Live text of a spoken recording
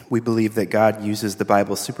We believe that God uses the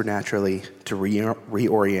Bible supernaturally to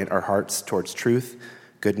reorient our hearts towards truth,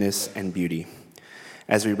 goodness, and beauty.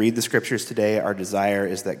 As we read the scriptures today, our desire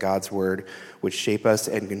is that God's word would shape us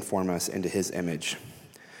and conform us into his image.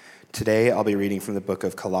 Today, I'll be reading from the book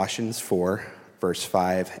of Colossians 4, verse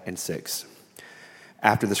 5 and 6.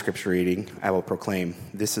 After the scripture reading, I will proclaim,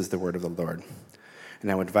 "This is the word of the Lord."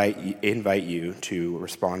 And I would invite you to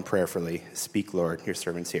respond prayerfully. Speak, Lord, your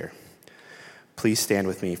servant's here. Please stand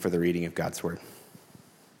with me for the reading of God's word.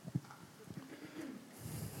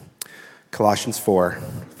 Colossians 4,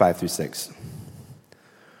 5 through 6.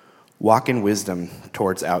 Walk in wisdom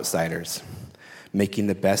towards outsiders, making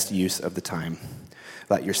the best use of the time.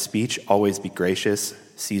 Let your speech always be gracious,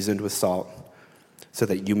 seasoned with salt, so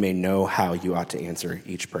that you may know how you ought to answer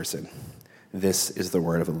each person. This is the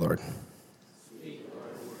word of the Lord.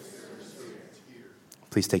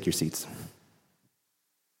 Please take your seats.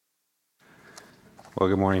 Well,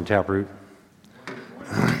 good morning, Taproot.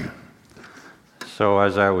 So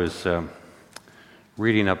as I was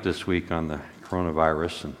reading up this week on the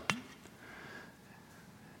coronavirus and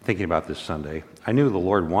thinking about this Sunday, I knew the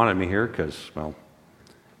Lord wanted me here because, well,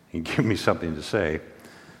 he'd give me something to say.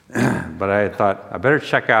 But I had thought, I better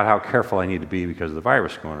check out how careful I need to be because of the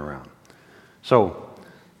virus going around. So,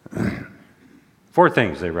 4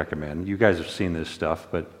 things they recommend. You guys have seen this stuff,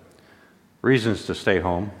 but reasons to stay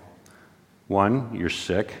home. 1, you're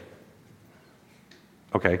sick.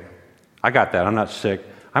 Okay, I got that. I'm not sick.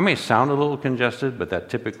 I may sound a little congested, but that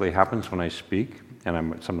typically happens when I speak, and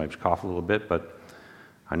I sometimes cough a little bit, but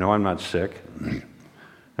I know I'm not sick.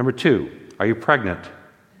 Number 2, are you pregnant?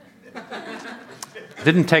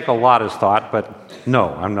 Didn't take a lot as thought, but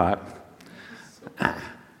no, I'm not.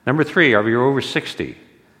 Number 3, are you over 60?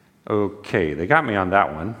 Okay, they got me on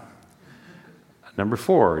that one. Number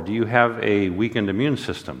 4, do you have a weakened immune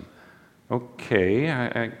system? Okay,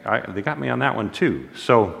 they got me on that one too.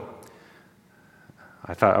 So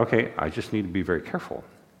I thought, okay, I just need to be very careful.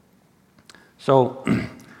 So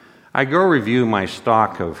I go review my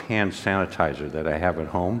stock of hand sanitizer that I have at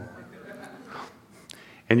home.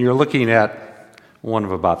 And you're looking at one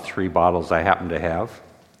of about 3 bottles I happen to have.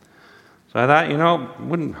 So I thought, it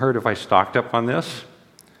wouldn't hurt if I stocked up on this.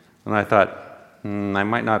 And I thought, I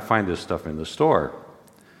might not find this stuff in the store.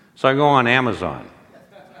 So I go on Amazon.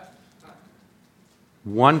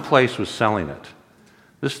 One place was selling it.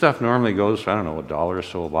 This stuff normally goes, I don't know, $1 or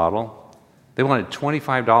so a bottle. They wanted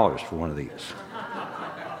 $25 for one of these.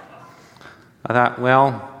 I thought,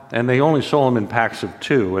 well, and they only sold them in packs of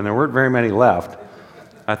 2, and there weren't very many left.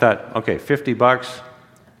 I thought, okay, $50.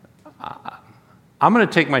 I'm going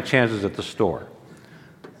to take my chances at the store.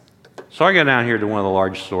 So I go down here to one of the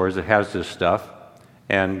large stores that has this stuff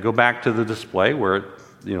and go back to the display where,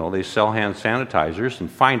 they sell hand sanitizers and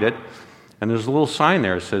find it. And there's a little sign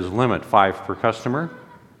there that says limit 5 per customer.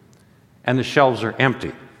 And the shelves are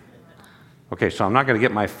empty. Okay, so I'm not going to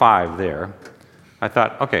get my 5 there. I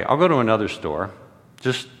thought, okay, I'll go to another store,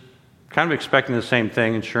 just kind of expecting the same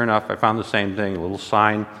thing. And sure enough, I found the same thing, a little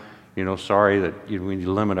sign, sorry that we need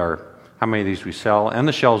to limit how many of these we sell. And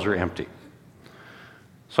the shelves are empty.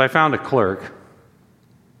 So I found a clerk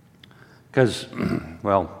because,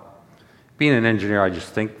 well, being an engineer, I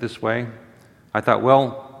just think this way. I thought,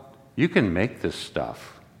 well, you can make this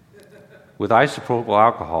stuff with isopropyl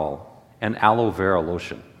alcohol and aloe vera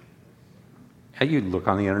lotion. And you look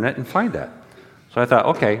on the internet and find that. So I thought,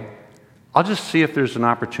 okay, I'll just see if there's an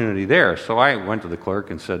opportunity there. So I went to the clerk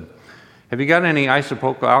and said, have you got any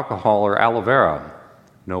isopropyl alcohol or aloe vera?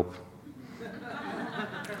 Nope.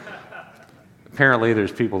 Apparently,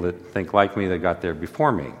 there's people that think like me that got there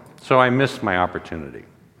before me. So I missed my opportunity.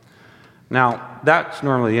 Now, that's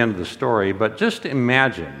normally the end of the story, but just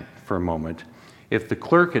imagine for a moment if the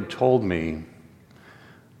clerk had told me,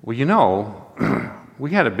 well,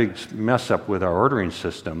 we had a big mess up with our ordering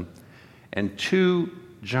system, and 2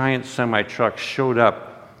 giant semi-trucks showed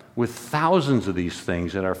up with thousands of these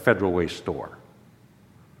things at our Federal Way store.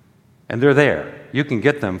 And they're there. You can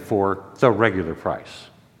get them for the regular price.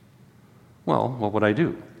 Well, what would I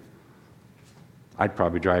do? I'd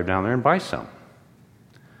probably drive down there and buy some.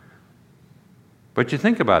 But you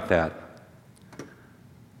think about that.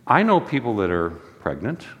 I know people that are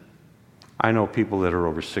pregnant. I know people that are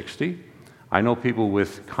over 60. I know people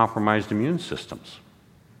with compromised immune systems.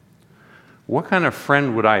 What kind of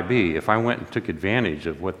friend would I be if I went and took advantage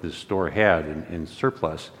of what this store had in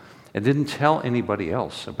surplus and didn't tell anybody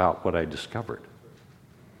else about what I discovered?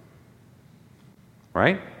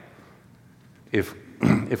 Right?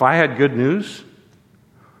 If I had good news,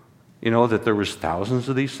 that there was thousands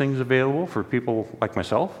of these things available for people like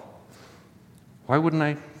myself, why wouldn't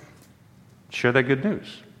I share that good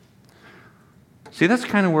news? See, that's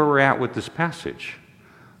kind of where we're at with this passage.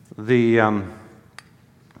 I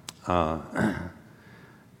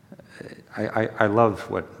love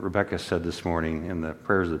what Rebecca said this morning in the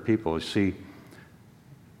prayers of the people. You see,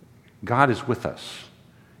 God is with us.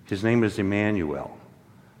 His name is Emmanuel.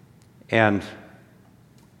 And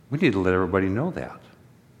we need to let everybody know that.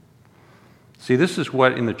 See, this is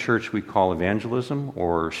what in the church we call evangelism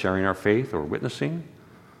or sharing our faith or witnessing.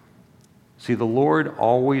 See, the Lord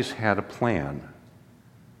always had a plan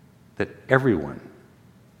that everyone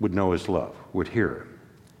would know His love, would hear Him.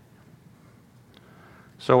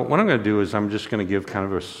 So what I'm going to do is I'm just going to give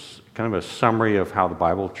kind of a summary of how the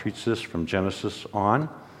Bible treats this from Genesis on.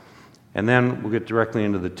 And then we'll get directly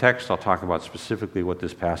into the text. I'll talk about specifically what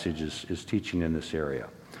this passage is teaching in this area.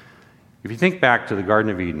 If you think back to the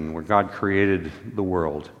Garden of Eden, where God created the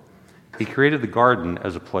world, He created the garden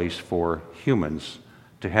as a place for humans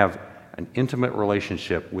to have an intimate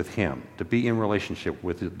relationship with Him, to be in relationship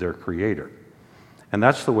with their Creator. And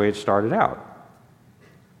that's the way it started out.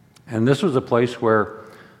 And this was a place where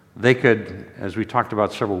they could, as we talked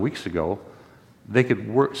about several weeks ago, they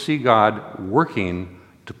could see God working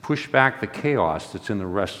to push back the chaos that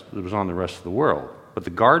was on the rest of the world. But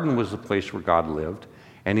the garden was the place where God lived,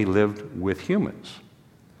 and He lived with humans.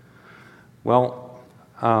 Well,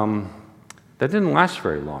 that didn't last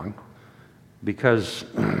very long because,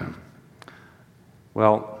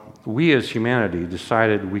 well, we as humanity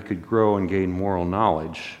decided we could grow and gain moral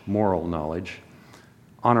knowledge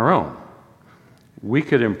on our own. We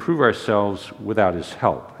could improve ourselves without His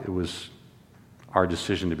help. It was our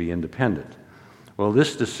decision to be independent. Well,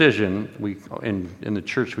 this decision, in the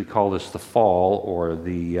church we call this the fall or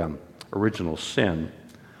the original sin.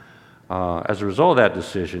 As a result of that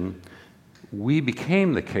decision, we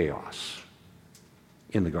became the chaos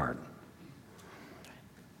in the garden.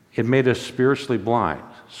 It made us spiritually blind,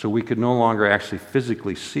 so we could no longer actually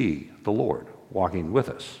physically see the Lord walking with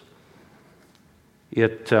us.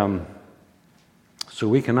 So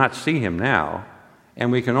we cannot see Him now,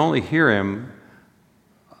 and we can only hear Him,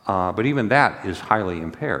 but even that is highly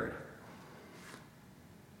impaired.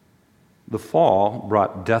 The fall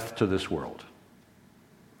brought death to this world,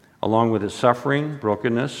 along with its suffering,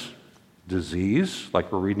 brokenness, disease,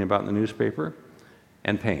 like we're reading about in the newspaper,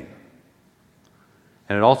 and pain.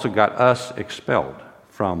 And it also got us expelled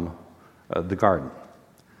from the garden.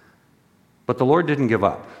 But the Lord didn't give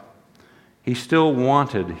up. He still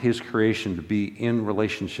wanted His creation to be in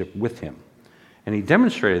relationship with Him. And He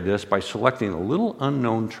demonstrated this by selecting a little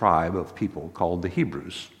unknown tribe of people called the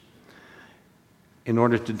Hebrews in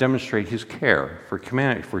order to demonstrate His care for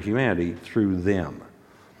humanity through them.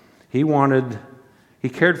 He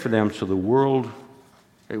cared for them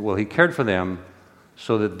He cared for them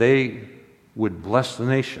so that they would bless the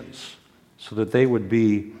nations, so that they would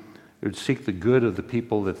seek the good of the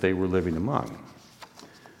people that they were living among.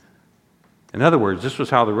 In other words, this was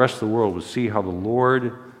how the rest of the world would see how the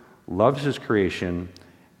Lord loves His creation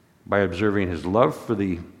by observing His love for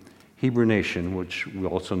the Hebrew nation, which we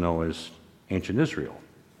also know as ancient Israel.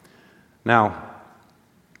 Now,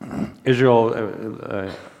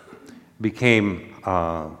 Israel became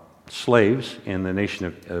slaves in the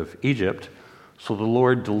nation of Egypt, so the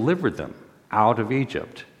Lord delivered them out of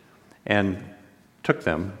Egypt and took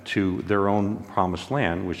them to their own promised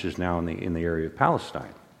land, which is now in the area of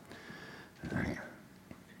Palestine.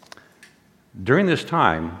 During this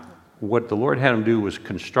time, what the Lord had them do was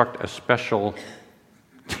construct a special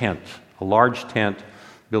tent, a large tent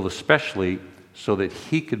built especially so that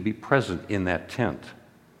He could be present in that tent,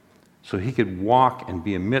 so He could walk and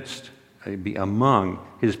be among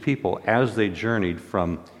His people as they journeyed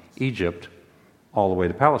from Egypt all the way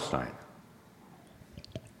to Palestine.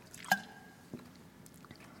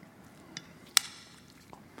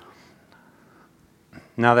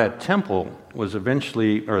 Now that temple was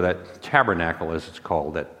eventually, or that tabernacle as it's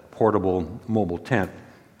called, that portable mobile tent,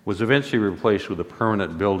 was eventually replaced with a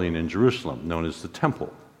permanent building in Jerusalem known as the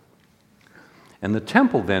temple. And the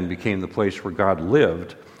temple then became the place where God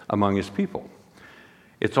lived among His people.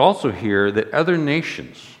 It's also here that other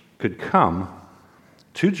nations could come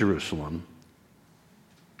to Jerusalem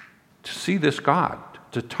to see this God,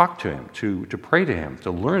 to talk to Him, to pray to Him,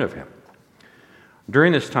 to learn of Him.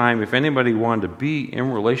 During this time, if anybody wanted to be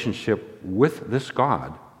in relationship with this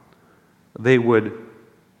God, they would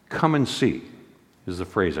come and see, is the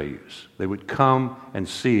phrase I use. They would come and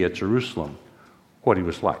see at Jerusalem what He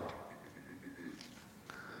was like.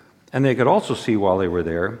 And they could also see while they were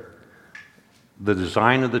there the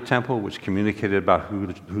design of the temple, which communicated about who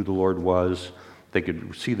the Lord was. They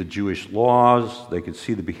could see the Jewish laws. They could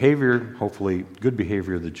see the behavior, hopefully good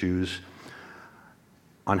behavior of the Jews.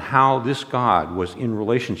 on how this God was in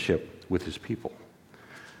relationship with his people.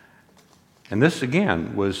 And this,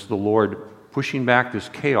 again, was the Lord pushing back this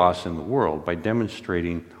chaos in the world by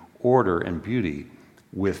demonstrating order and beauty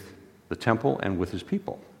with the temple and with his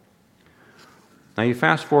people. Now you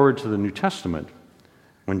fast forward to the New Testament.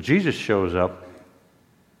 When Jesus shows up,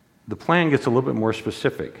 the plan gets a little bit more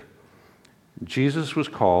specific. Jesus was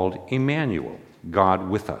called Emmanuel, God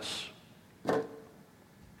with us.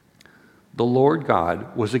 The Lord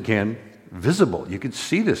God was again visible. You could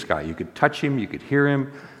see this guy. You could touch him. You could hear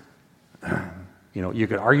him. You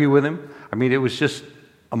could argue with him. I mean, it was just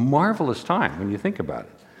a marvelous time when you think about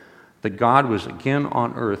it, that God was again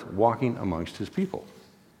on earth walking amongst his people.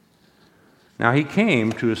 Now, he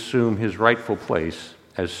came to assume his rightful place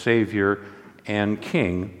as Savior and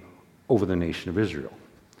King over the nation of Israel.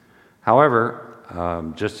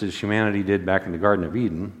 However, just as humanity did back in the Garden of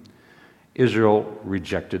Eden, Israel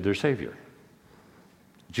rejected their Savior.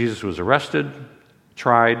 Jesus was arrested,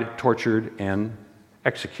 tried, tortured, and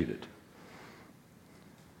executed.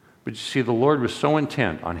 But you see, the Lord was so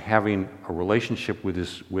intent on having a relationship with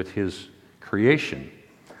his creation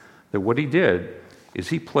that what he did is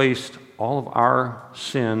he placed all of our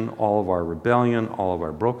sin, all of our rebellion, all of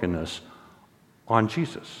our brokenness on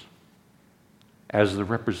Jesus as the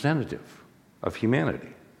representative of humanity.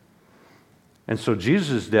 And so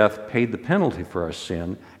Jesus' death paid the penalty for our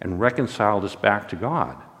sin and reconciled us back to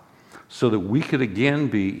God so that we could again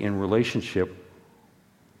be in relationship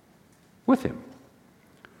with him.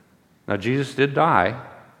 Now, Jesus did die,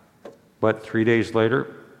 but 3 days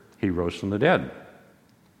later, he rose from the dead,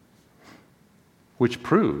 which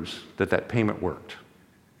proves that payment worked,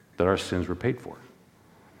 that our sins were paid for.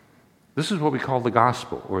 This is what we call the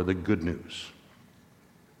gospel, or the good news.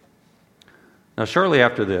 Now, shortly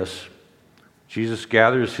after this, Jesus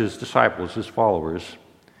gathers his disciples, his followers,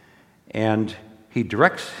 and he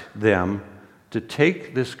directs them to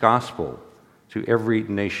take this gospel to every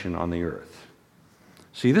nation on the earth.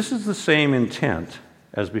 See, this is the same intent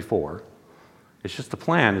as before. It's just the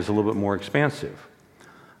plan is a little bit more expansive.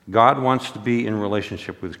 God wants to be in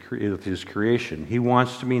relationship with his creation. He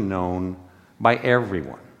wants to be known by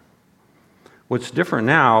everyone. What's different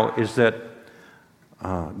now is that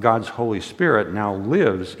God's Holy Spirit now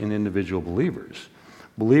lives in individual believers.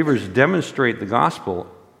 Believers demonstrate the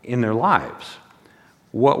gospel in their lives.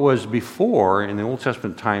 What was before, in the Old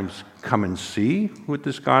Testament times, come and see what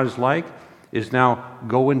this God is like, is now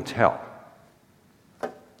go and tell.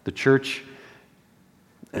 The church,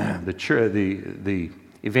 the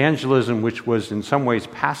evangelism, which was in some ways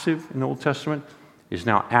passive in the Old Testament, is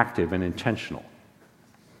now active and intentional.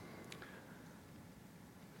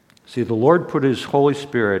 See, the Lord put his Holy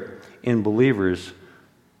Spirit in believers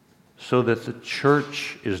so that the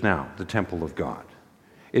church is now the temple of God.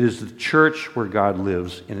 It is the church where God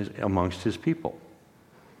lives amongst his people.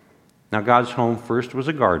 Now, God's home first was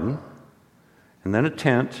a garden, and then a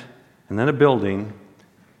tent, and then a building,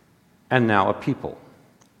 and now a people.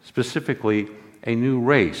 Specifically, a new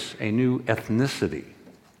race, a new ethnicity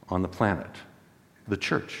on the planet, the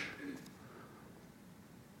church.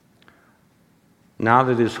 Now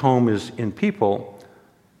that his home is in people,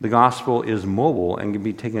 the gospel is mobile and can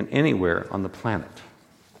be taken anywhere on the planet.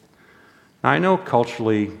 Now, I know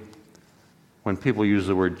culturally, when people use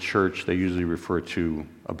the word church, they usually refer to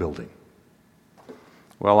a building.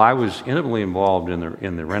 Well, I was intimately involved in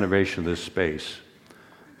the renovation of this space.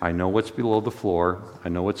 I know what's below the floor. I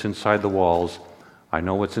know what's inside the walls. I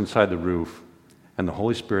know what's inside the roof. And the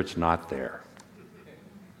Holy Spirit's not there.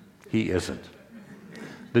 He isn't.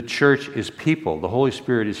 The church is people. The Holy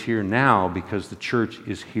Spirit is here now because the church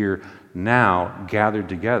is here now, gathered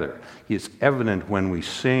together. He is evident when we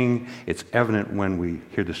sing. It's evident when we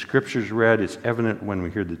hear the Scriptures read. It's evident when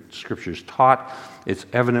we hear the Scriptures taught. It's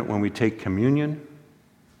evident when we take communion.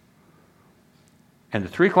 And at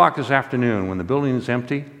 3 o'clock this afternoon, when the building is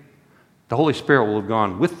empty, the Holy Spirit will have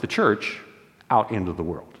gone with the church out into the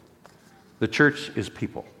world. The church is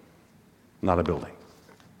people, not a building.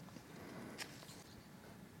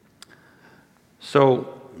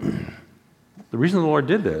 So, the reason the Lord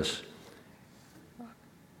did this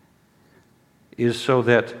is so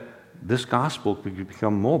that this gospel could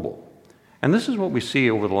become mobile. And this is what we see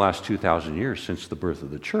over the last 2,000 years since the birth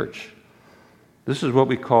of the church. This is what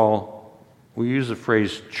we use the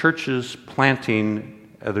phrase churches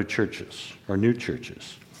planting other churches or new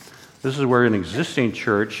churches. This is where an existing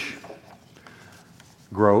church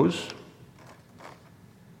grows,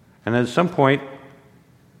 and at some point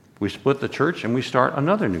we split the church and we start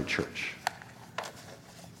another new church,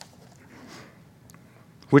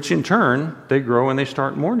 which in turn they grow and they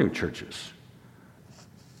start more new churches.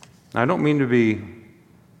 Now, I don't mean to be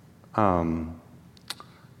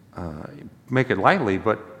make it lightly,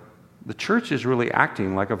 but the church is really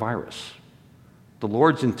acting like a virus. The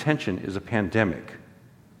Lord's intention is a pandemic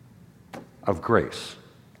of grace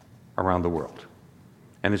around the world.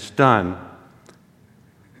 And it's done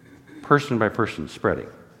person by person, spreading.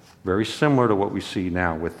 Very similar to what we see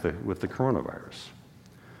now with the coronavirus.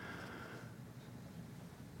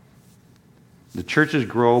 The churches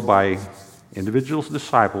grow by individual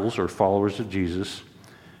disciples or followers of Jesus,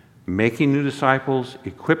 making new disciples,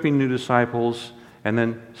 equipping new disciples, and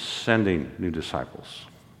then sending new disciples.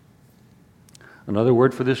 Another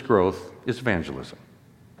word for this growth is evangelism.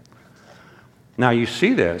 Now you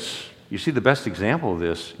see the best example of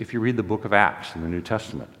this if you read the book of Acts in the New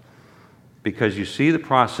Testament, because you see the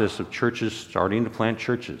process of churches starting to plant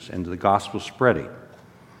churches and the gospel spreading.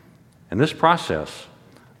 In this process,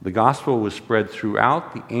 the gospel was spread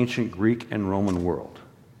throughout the ancient Greek and Roman world.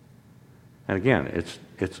 And again,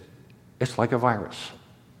 it's like a virus.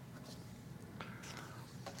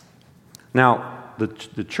 Now,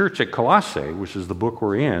 the church at Colossae, which is the book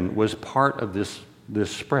we're in, was part of this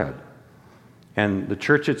spread. And the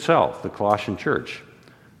church itself, the Colossian church,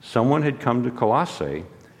 someone had come to Colossae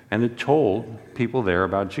and had told people there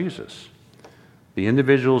about Jesus. The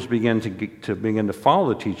individuals began to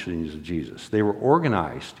follow the teachings of Jesus. They were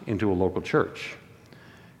organized into a local church.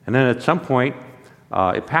 And then at some point,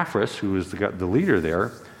 Epaphras, who was the leader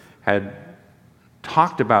there, had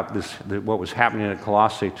talked about what was happening at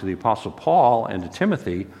Colossae to the Apostle Paul and to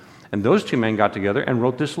Timothy, and those two men got together and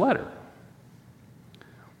wrote this letter.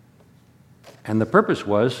 And the purpose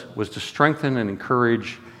was to strengthen and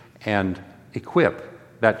encourage and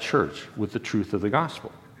equip that church with the truth of the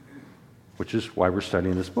gospel, which is why we're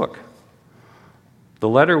studying this book. The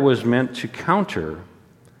letter was meant to counter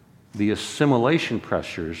the assimilation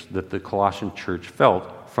pressures that the Colossian church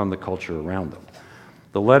felt from the culture around them.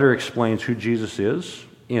 The letter explains who Jesus is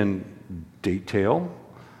in detail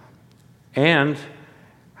and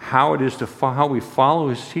how we follow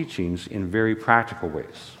his teachings in very practical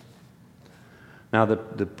ways. Now, the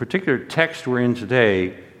particular text we're in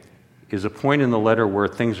today is a point in the letter where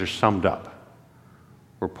things are summed up,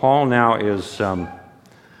 where Paul now is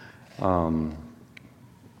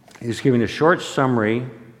giving a short summary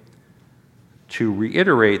to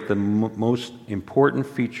reiterate the most important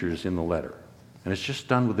features in the letter. And it's just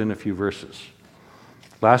done within a few verses.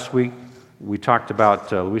 Last week, Luis talked about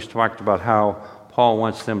how Paul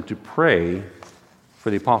wants them to pray for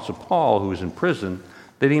the Apostle Paul, who is in prison,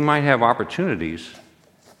 that he might have opportunities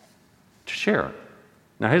to share.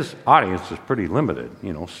 Now, his audience is pretty limited,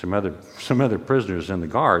 some other prisoners and the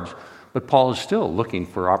guards, but Paul is still looking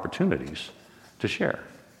for opportunities to share.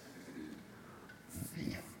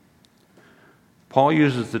 Paul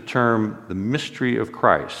uses the term the mystery of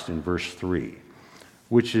Christ in verse 3,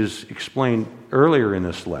 which is explained earlier in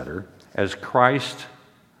this letter as Christ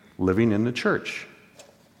living in the church.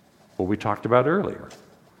 What we talked about earlier.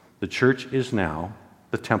 The church is now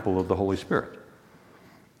the temple of the Holy Spirit.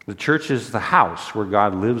 The church is the house where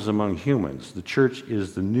God lives among humans. The church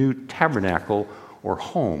is the new tabernacle or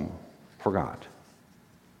home for God.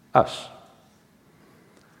 Us.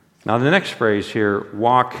 Now the next phrase here,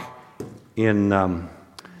 walk in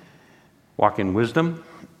wisdom.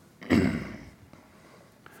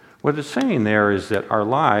 What it's saying there is that our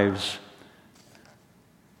lives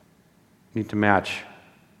need to match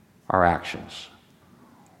our actions.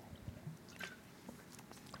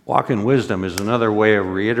 Walk in wisdom is another way of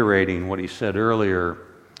reiterating what he said earlier,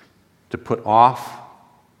 to put off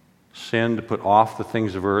sin, to put off the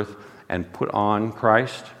things of earth, and put on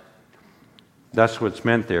Christ. That's what's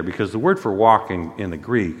meant there, because the word for walk in the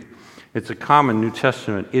Greek, it's a common New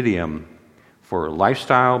Testament idiom for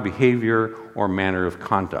lifestyle, behavior, or manner of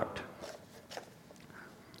conduct.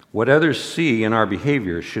 What others see in our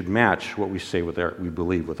behavior should match what we say we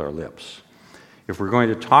believe with our lips. If we're going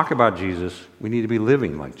to talk about Jesus, we need to be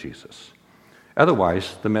living like Jesus.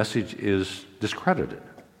 Otherwise, the message is discredited.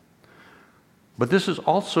 But this is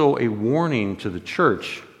also a warning to the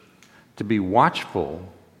church to be watchful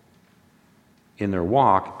in their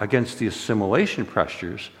walk against the assimilation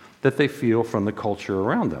pressures that they feel from the culture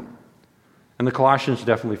around them. And the Colossians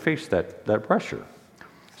definitely faced that pressure.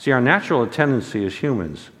 See, our natural tendency as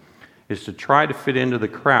humans is to try to fit into the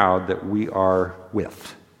crowd that we are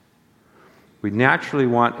with. We naturally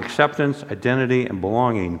want acceptance, identity, and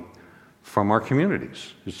belonging from our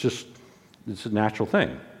communities. It's a natural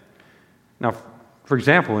thing. Now, for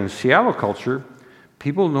example, in Seattle culture,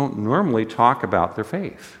 people don't normally talk about their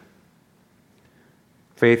faith.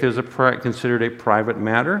 Faith is considered a private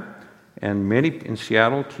matter, and many in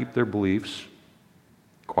Seattle keep their beliefs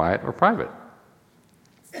quiet or private.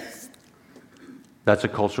 That's a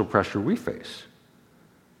cultural pressure we face.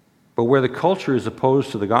 But where the culture is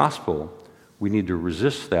opposed to the gospel, we need to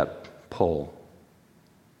resist that pull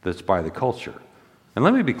that's by the culture. And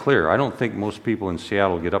let me be clear, I don't think most people in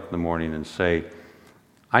Seattle get up in the morning and say,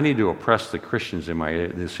 I need to oppress the Christians in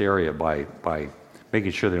this area by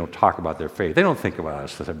making sure they don't talk about their faith. They don't think about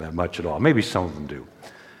us that much at all. Maybe some of them do.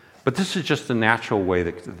 But this is just the natural way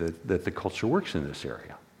that the culture works in this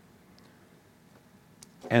area.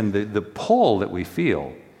 And the pull that we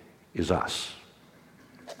feel is us.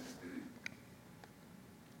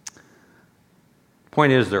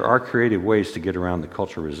 Point is, there are creative ways to get around the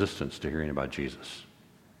cultural resistance to hearing about Jesus.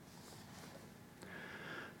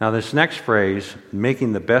 Now, this next phrase,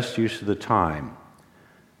 making the best use of the time,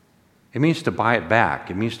 it means to buy it back.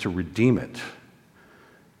 It means to redeem it.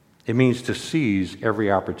 It means to seize every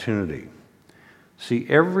opportunity. See,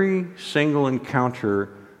 every single encounter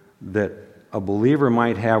that a believer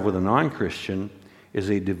might have with a non-Christian is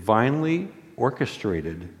a divinely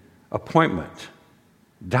orchestrated appointment,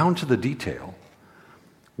 down to the detail,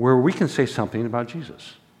 where we can say something about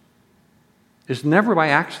Jesus. It's never by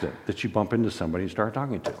accident that you bump into somebody and start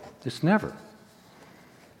talking to. It's never.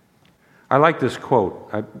 I like this quote.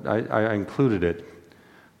 I included it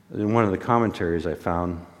in one of the commentaries I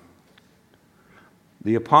found.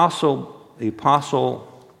 The apostle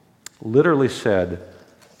literally said,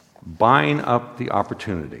 buying up the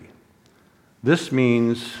opportunity. This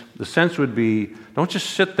means, the sense would be, don't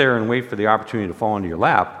just sit there and wait for the opportunity to fall into your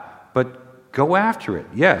lap, but go after it.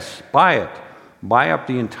 Yes, buy it. Buy up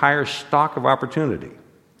the entire stock of opportunity.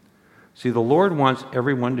 See, the Lord wants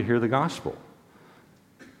everyone to hear the gospel.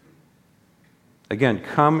 Again,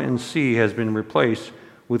 come and see has been replaced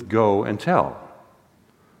with go and tell.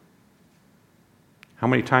 How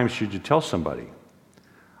many times should you tell somebody?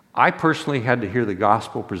 I personally had to hear the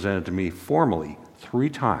gospel presented to me formally 3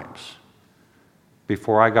 times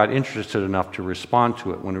before I got interested enough to respond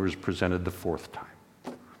to it when it was presented the 4th time.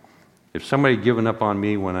 If somebody had given up on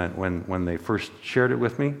me when they first shared it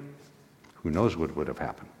with me, who knows what would have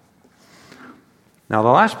happened. Now the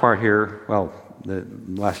last part here, the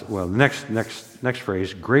next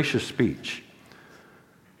phrase, gracious speech.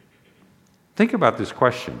 Think about this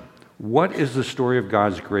question. What is the story of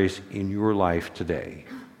God's grace in your life today?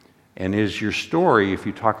 And is your story, if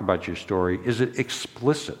you talk about your story, is it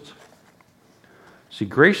explicit? See,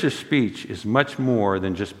 gracious speech is much more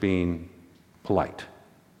than just being polite.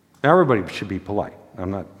 Now, everybody should be polite.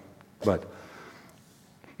 But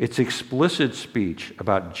it's explicit speech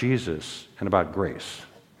about Jesus and about grace.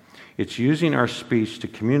 It's using our speech to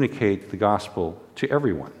communicate the gospel to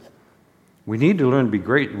everyone. We need to learn to be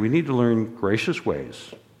great. We need to learn gracious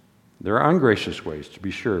ways. There are ungracious ways, to be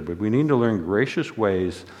sure, but we need to learn gracious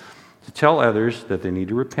ways to tell others that they need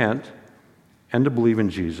to repent and to believe in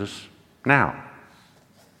Jesus now.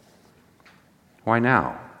 Why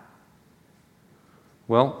now?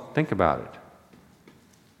 Well, think about it.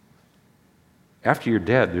 After you're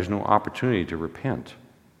dead, there's no opportunity to repent.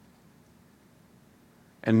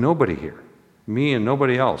 And nobody here, me and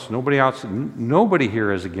nobody else, nobody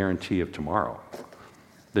here has a guarantee of tomorrow,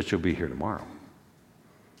 that you'll be here tomorrow.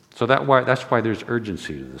 So that's why there's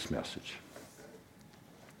urgency to this message.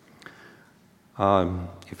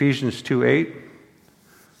 Ephesians 2:8,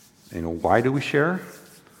 why do we share?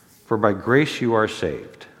 For by grace you are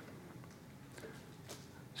saved.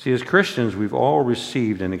 See, as Christians, we've all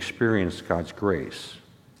received and experienced God's grace.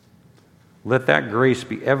 Let that grace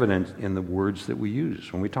be evident in the words that we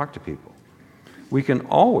use when we talk to people. We can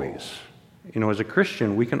always, as a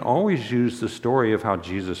Christian, we can always use the story of how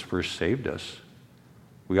Jesus first saved us.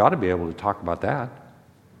 We ought to be able to talk about that.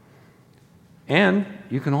 And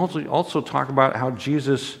you can also talk about how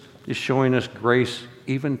Jesus is showing us grace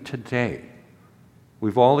even today.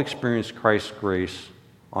 We've all experienced Christ's grace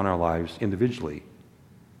on our lives individually,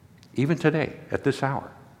 even today, at this hour.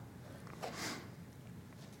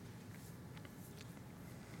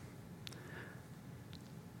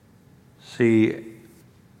 See,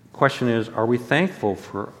 question is, are we thankful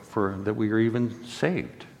for that we are even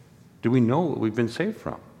saved? Do we know what we've been saved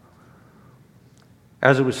from?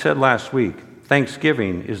 As it was said last week,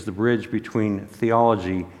 Thanksgiving is the bridge between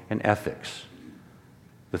theology and ethics.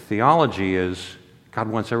 The theology is God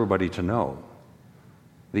wants everybody to know.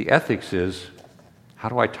 The ethics is how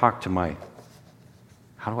do I talk to my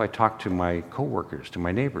coworkers, to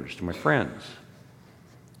my neighbors, to my friends?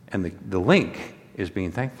 And the link is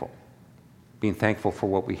being thankful. Being thankful for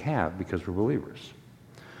what we have because we're believers.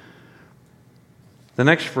 The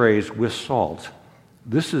next phrase, with salt,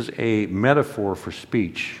 this is a metaphor for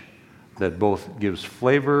speech that both gives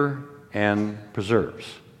flavor and preserves.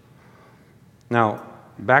 Now,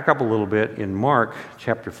 back up a little bit. In Mark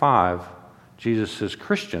chapter 5, Jesus says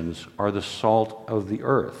Christians are the salt of the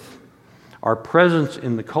earth. Our presence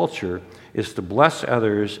in the culture is to bless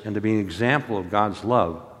others and to be an example of God's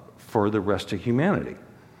love for the rest of humanity.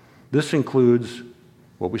 This includes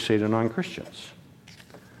what we say to non-Christians.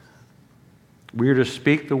 We are to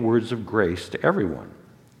speak the words of grace to everyone.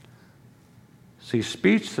 See,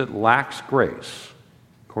 speech that lacks grace,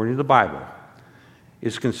 according to the Bible,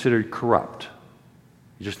 is considered corrupt.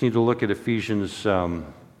 You just need to look at Ephesians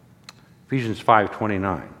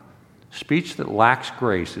 5:29. Speech that lacks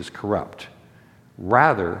grace is corrupt.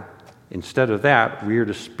 Rather, instead of that, we are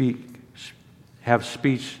to have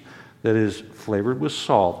speech that is flavored with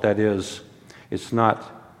salt. That is, it's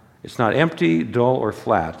not empty, dull, or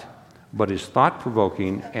flat, but is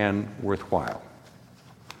thought-provoking and worthwhile.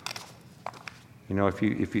 You know, if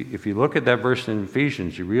you look at that verse in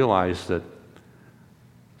Ephesians, you realize that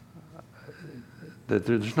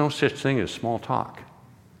there's no such thing as small talk.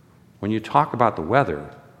 When you talk about the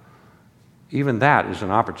weather, even that is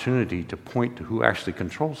an opportunity to point to who actually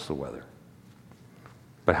controls the weather.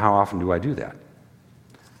 But how often do I do that?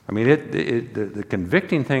 I mean, the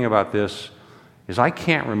convicting thing about this is I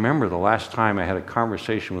can't remember the last time I had a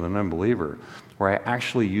conversation with an unbeliever where I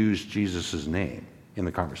actually used Jesus' name in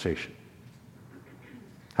the conversation.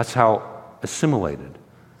 That's how assimilated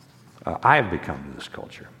I have become to this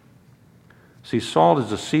culture. See, salt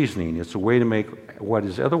is a seasoning. It's a way to make what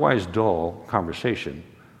is otherwise dull conversation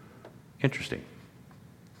interesting.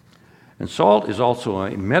 And salt is also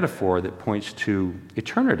a metaphor that points to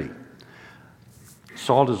eternity. Because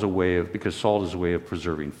salt is a way of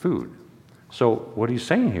preserving food. So what he's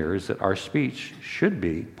saying here is that our speech should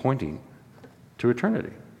be pointing to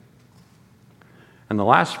eternity. And the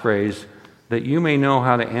last phrase, that you may know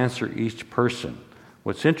how to answer each person.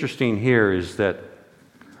 What's interesting here is that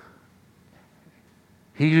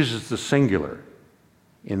he uses the singular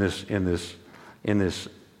in this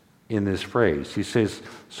phrase. He says,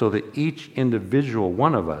 so that each individual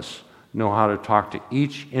one of us know how to talk to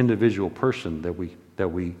each individual person that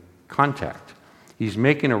we contact. He's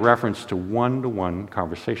making a reference to one-to-one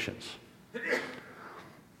conversations.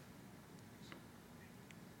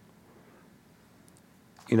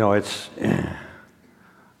 You know, it's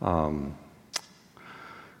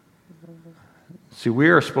see, we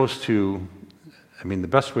are supposed to, the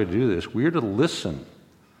best way to do this, we are to listen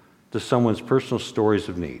to someone's personal stories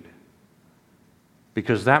of need.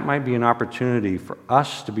 Because that might be an opportunity for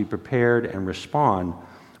us to be prepared and respond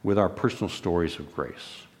with our personal stories of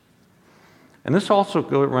grace. And this also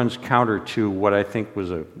runs counter to what I think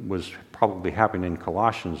was probably happening in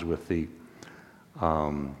Colossians with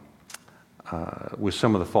some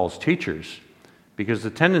of the false teachers, because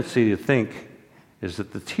the tendency to think is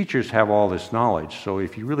that the teachers have all this knowledge. So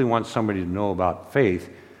if you really want somebody to know about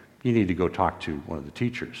faith, you need to go talk to one of the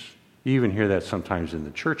teachers. You even hear that sometimes in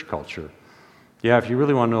the church culture. Yeah, if you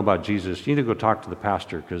really want to know about Jesus, you need to go talk to the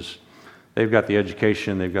pastor because they've got the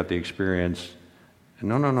education, they've got the experience. And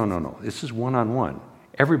no. This is one-on-one.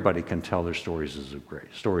 Everybody can tell their stories of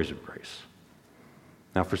grace.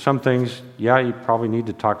 Now, for some things, yeah, you probably need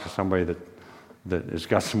to talk to somebody that has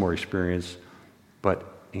got some more experience. But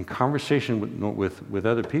in conversation with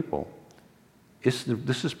other people, this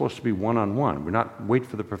is supposed to be one-on-one. We're not wait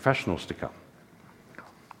for the professionals to come.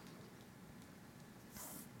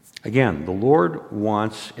 Again, the Lord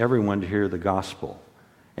wants everyone to hear the gospel,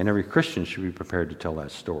 and every Christian should be prepared to tell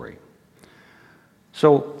that story.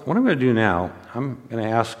 So what I'm going to do now, I'm going to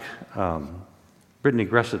ask Brittany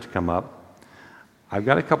Gressa to come up. I've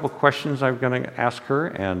got a couple questions I'm going to ask her,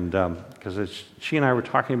 and because she and I were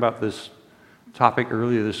talking about this topic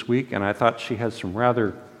earlier this week, and I thought she had some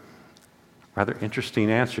rather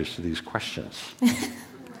interesting answers to these questions.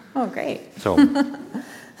 Oh, great.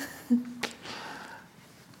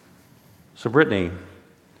 So Brittany,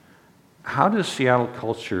 how does Seattle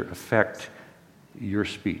culture affect your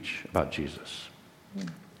speech about Jesus?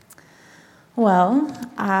 Well,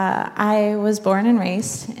 I was born and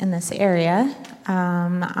raised in this area.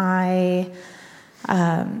 I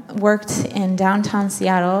worked in downtown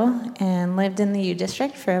Seattle and lived in the U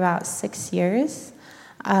District for about 6 years.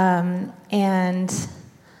 And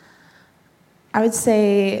I would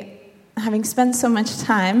say, having spent so much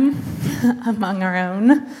time among our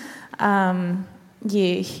own,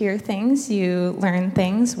 you hear things, you learn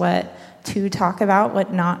things, what to talk about,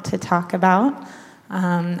 what not to talk about.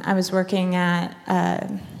 I was working at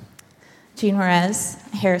Jean Juarez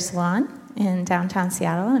Hair Salon in downtown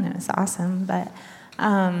Seattle, and it was awesome. But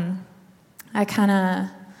I kind of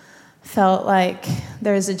felt like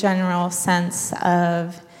there's a general sense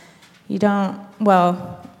of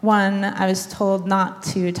one, I was told not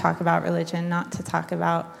to talk about religion, not to talk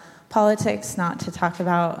about politics, not to talk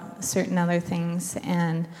about certain other things.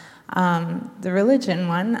 And the religion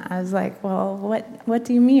one, I was like, well, what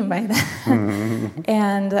do you mean by that?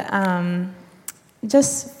 And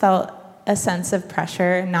just felt a sense of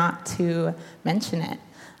pressure not to mention it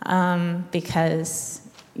because,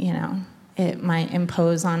 it might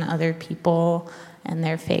impose on other people and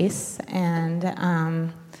their faith. And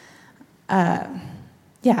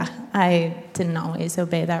I didn't always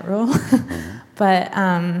obey that rule. But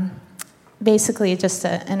basically just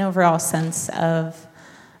an overall sense of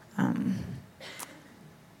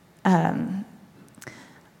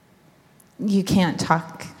you can't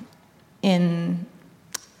talk in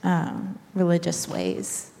religious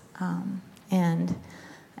ways. And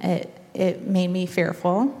it made me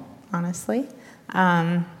fearful, honestly.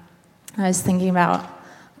 I was thinking about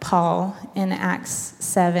Paul in Acts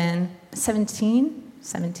 17,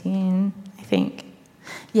 I think.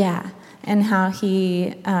 Yeah, and how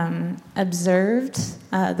he observed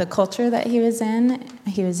the culture that he was in.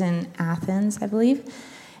 He was in Athens, I believe.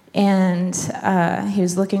 And he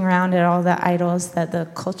was looking around at all the idols that the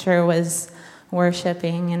culture was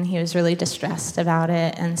worshiping, and he was really distressed about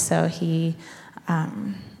it. And so he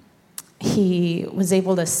was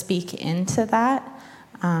able to speak into that.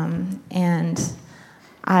 And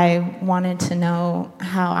I wanted to know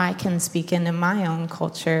how I can speak into my own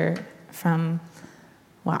culture from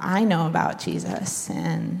what I know about Jesus.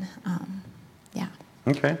 And yeah.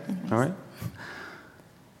 Okay. Anyways. All right.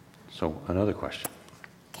 So another question.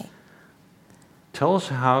 Okay. Tell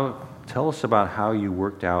us about how you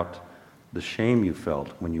worked out the shame you felt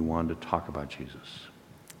when you wanted to talk about Jesus.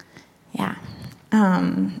 Yeah.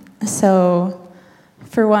 So,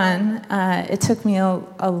 for one, it took me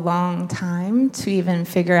a long time to even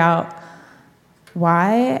figure out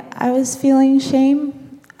why I was feeling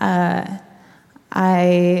shame. I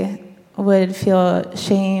would feel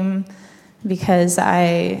shame because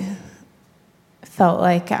I felt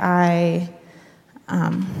like I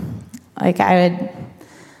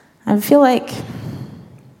would feel like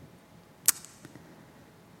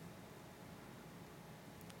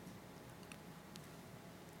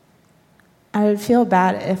I would feel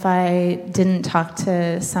bad if I didn't talk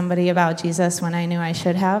to somebody about Jesus when I knew I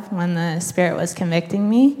should have, when the Spirit was convicting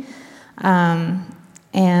me.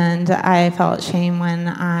 And I felt shame when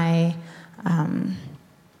I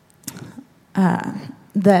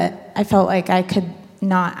felt like I could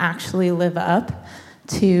not actually live up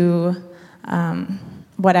to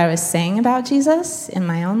what I was saying about Jesus in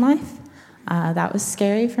my own life. That was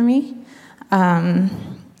scary for me. And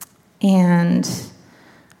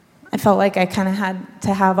I felt like I kind of had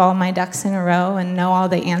to have all my ducks in a row and know all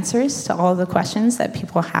the answers to all the questions that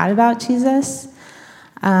people had about Jesus.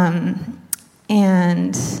 I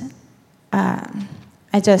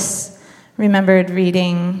just remembered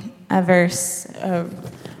reading a verse,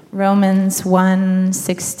 Romans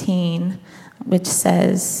 1:16, which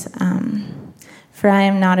says, "For I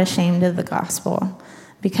am not ashamed of the gospel,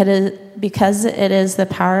 because it is the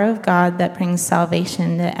power of God that brings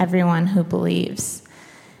salvation to everyone who believes."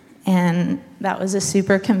 And that was a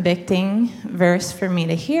super convicting verse for me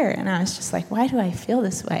to hear. And I was just like, why do I feel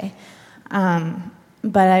this way?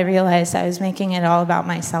 But I realized I was making it all about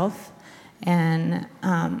myself and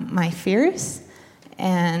my fears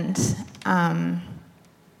and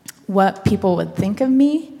what people would think of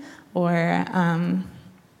me. Or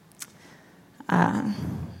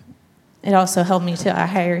it also held me to a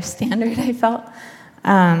higher standard, I felt.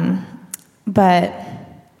 But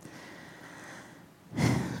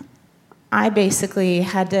I basically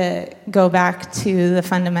had to go back to the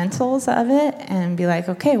fundamentals of it and be like,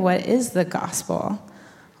 okay, what is the gospel?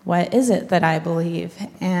 What is it that I believe?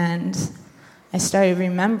 And I started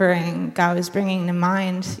remembering God was bringing to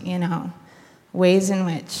mind, ways in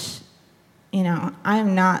which,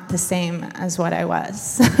 I'm not the same as what I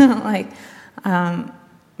was. Like, my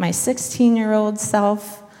 16-year-old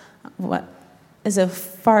self is a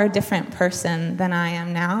far different person than I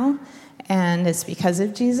am now. And it's because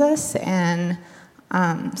of Jesus and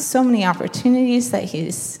so many opportunities that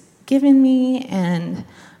he's given me. And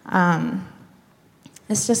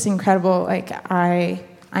it's just incredible. Like,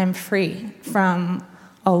 I'm free from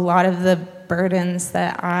a lot of the burdens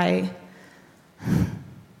that I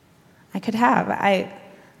could have. I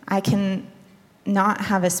can not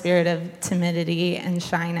have a spirit of timidity and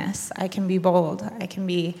shyness. I can be bold. I can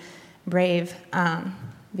be brave.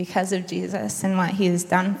 Because of Jesus and what he has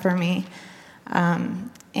done for me.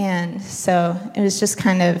 And so it was just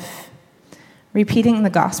kind of repeating the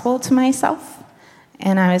gospel to myself.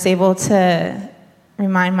 And I was able to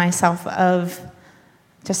remind myself of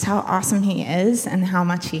just how awesome he is and how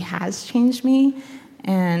much he has changed me.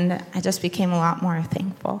 And I just became a lot more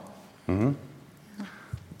thankful. Mm-hmm.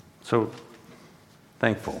 So,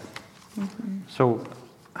 thankful. Mm-hmm. So,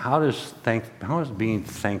 how does being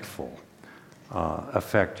thankful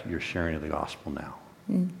affect your sharing of the gospel now?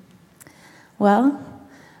 Well,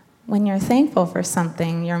 when you're thankful for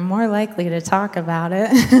something, you're more likely to talk about it.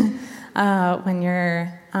 I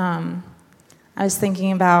was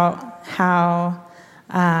thinking about how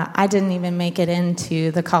I didn't even make it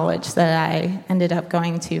into the college that I ended up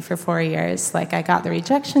going to for 4 years. Like, I got the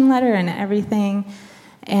rejection letter and everything,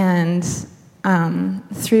 and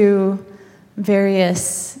through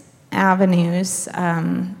various avenues,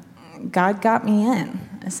 God got me in,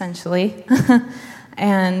 essentially.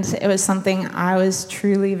 And it was something I was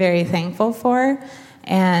truly very thankful for.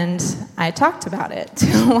 And I talked about it to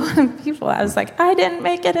a lot of people. I was like, I didn't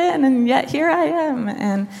make it in, and yet here I am.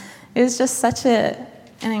 And it was just such an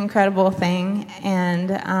incredible thing.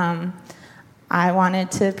 And I wanted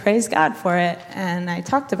to praise God for it. And I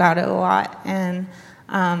talked about it a lot. And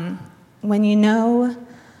when you know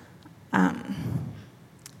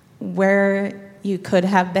where you could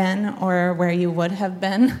have been or where you would have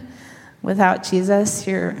been without Jesus,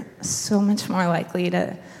 you're so much more likely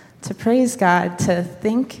to praise God, to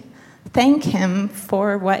thank him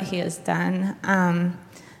for what he has done.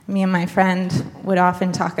 Me and my friend would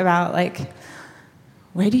often talk about, like,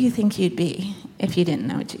 where do you think you'd be if you didn't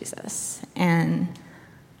know Jesus? And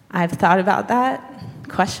I've thought about that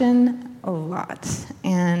question a lot.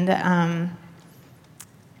 And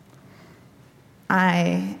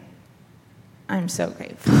I'm so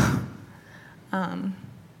grateful.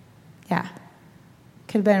 Yeah,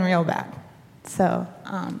 could have been real bad. So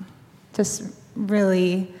just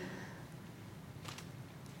really,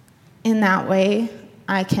 in that way,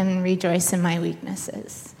 I can rejoice in my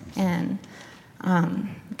weaknesses. And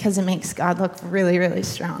because it makes God look really, really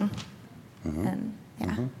strong. Mm-hmm. And yeah.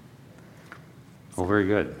 Mm-hmm. Well, very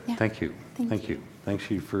good. Yeah. Thank you. Thank you.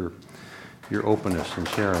 Thank you for your openness and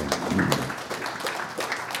sharing.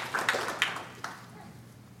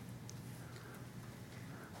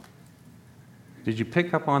 Did you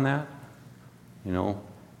pick up on that? You know,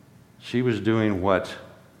 she was doing what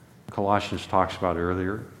Colossians talks about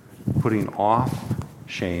earlier, putting off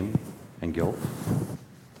shame and guilt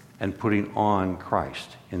and putting on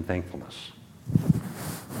Christ in thankfulness.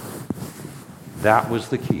 That was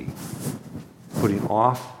the key. Putting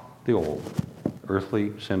off the old,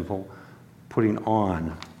 earthly, sinful, putting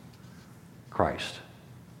on Christ.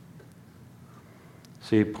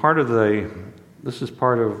 See, this is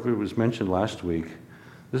part of, it was mentioned last week,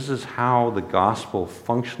 this is how the gospel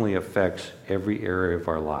functionally affects every area of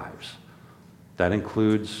our lives. That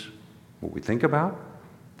includes what we think about.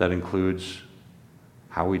 That includes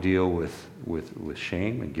how we deal with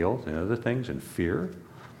shame and guilt and other things and fear.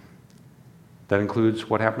 That includes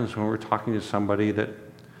what happens when we're talking to somebody that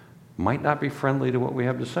might not be friendly to what we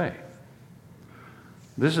have to say.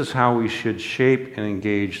 This is how we should shape and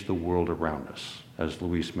engage the world around us, as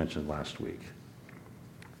Luis mentioned last week.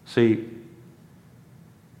 See,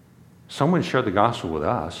 someone shared the gospel with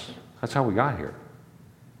us. That's how we got here,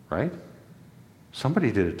 right?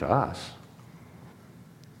 Somebody did it to us.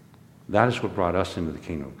 That is what brought us into the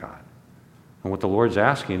kingdom of God. And what the Lord's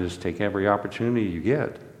asking is take every opportunity you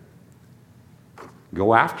get.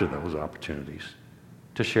 Go after those opportunities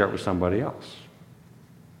to share it with somebody else.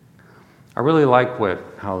 I really like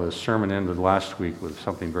how the sermon ended last week with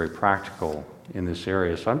something very practical in this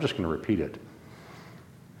area, so I'm just going to repeat it.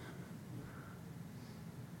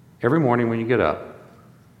 Every morning when you get up,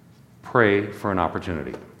 pray for an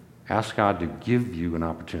opportunity. Ask God to give you an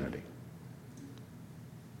opportunity.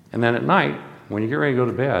 And then at night, when you get ready to go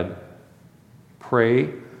to bed,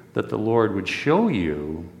 pray that the Lord would show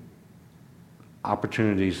you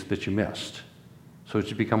opportunities that you missed so that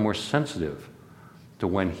you become more sensitive to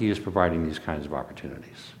when He is providing these kinds of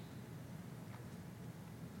opportunities.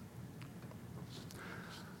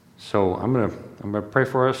 So I'm gonna pray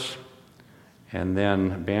for us, and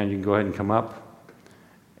then, band, you can go ahead and come up,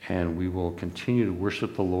 and we will continue to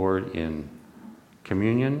worship the Lord in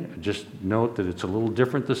communion. Just note that it's a little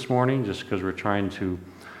different this morning, just because we're trying to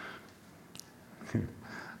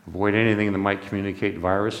avoid anything that might communicate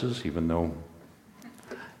viruses, even though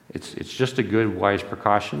it's just a good, wise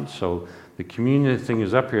precaution. So the communion thing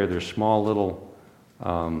is up here. There's small little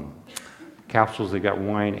capsules that got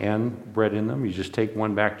wine and bread in them. You just take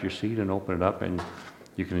one back to your seat and open it up, and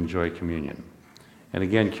you can enjoy communion. And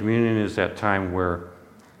again, communion is that time where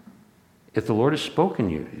if the Lord has spoken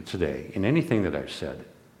to you today in anything that I've said,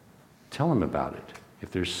 tell Him about it.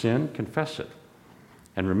 If there's sin, confess it.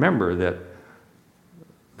 And remember that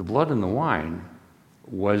The blood and the wine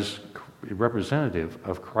was representative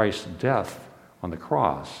of Christ's death on the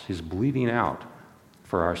cross, his bleeding out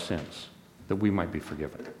for our sins, that we might be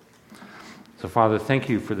forgiven. So, Father, thank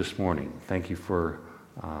you for this morning. Thank you for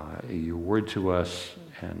your word to us,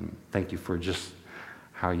 and thank you for just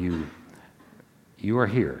how you are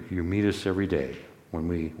here. You meet us every day when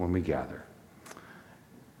we gather.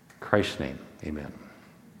 In Christ's name, amen.